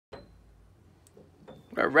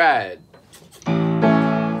All right.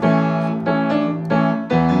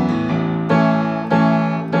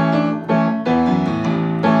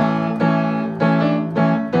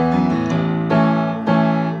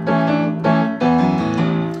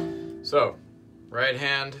 So, right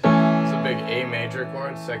hand is a big A major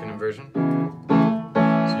chord, second inversion. So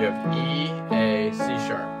you have E, A, C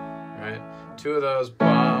sharp, right? Two of those,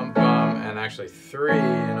 bum, bum, and actually three,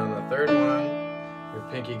 and on the third one, your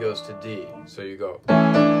pinky goes to D. So you go,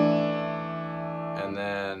 and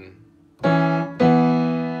then,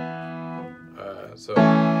 so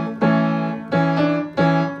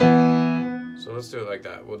let's do it like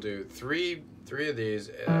that. We'll do three of these,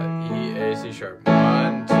 E, A, C sharp,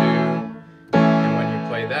 1, 2, and when you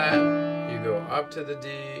play that, you go up to the D,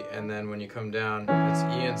 and then when you come down, it's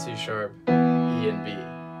E and C sharp, E and B,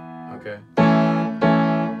 okay?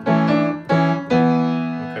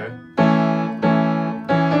 Okay.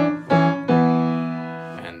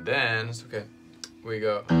 And then, it's okay, we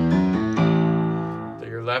go, to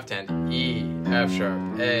your left hand, E, F sharp,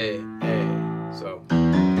 A, so.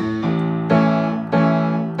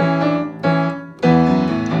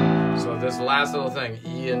 This last little thing,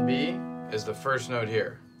 E and B, is the first note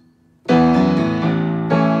here.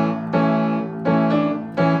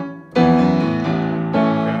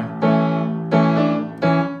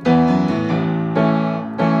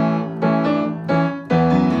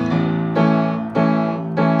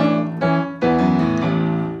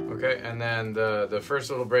 Okay, and then the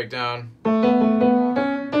first little breakdown.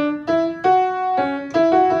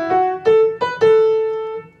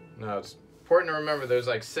 Now it's important to remember there's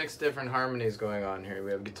like 6 different harmonies going on here.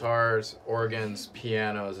 We have guitars, organs,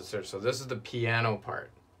 pianos, etc. So this is the piano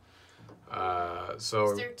part.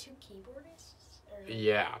 So is there 2 keyboardists? Or?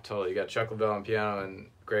 Yeah, totally. You got Chuck Liddell on piano and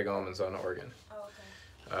Greg Allman's on organ. Oh,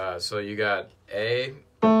 okay. So you got A,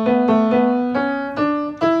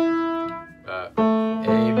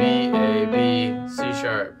 B, C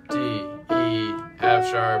sharp, D, E, F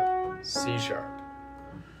sharp, C sharp.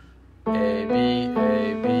 A, B,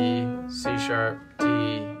 C sharp, D,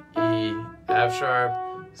 E, F sharp,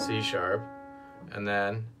 C sharp, and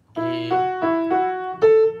then E.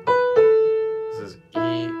 This is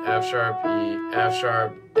E, F sharp, A,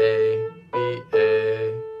 B, A,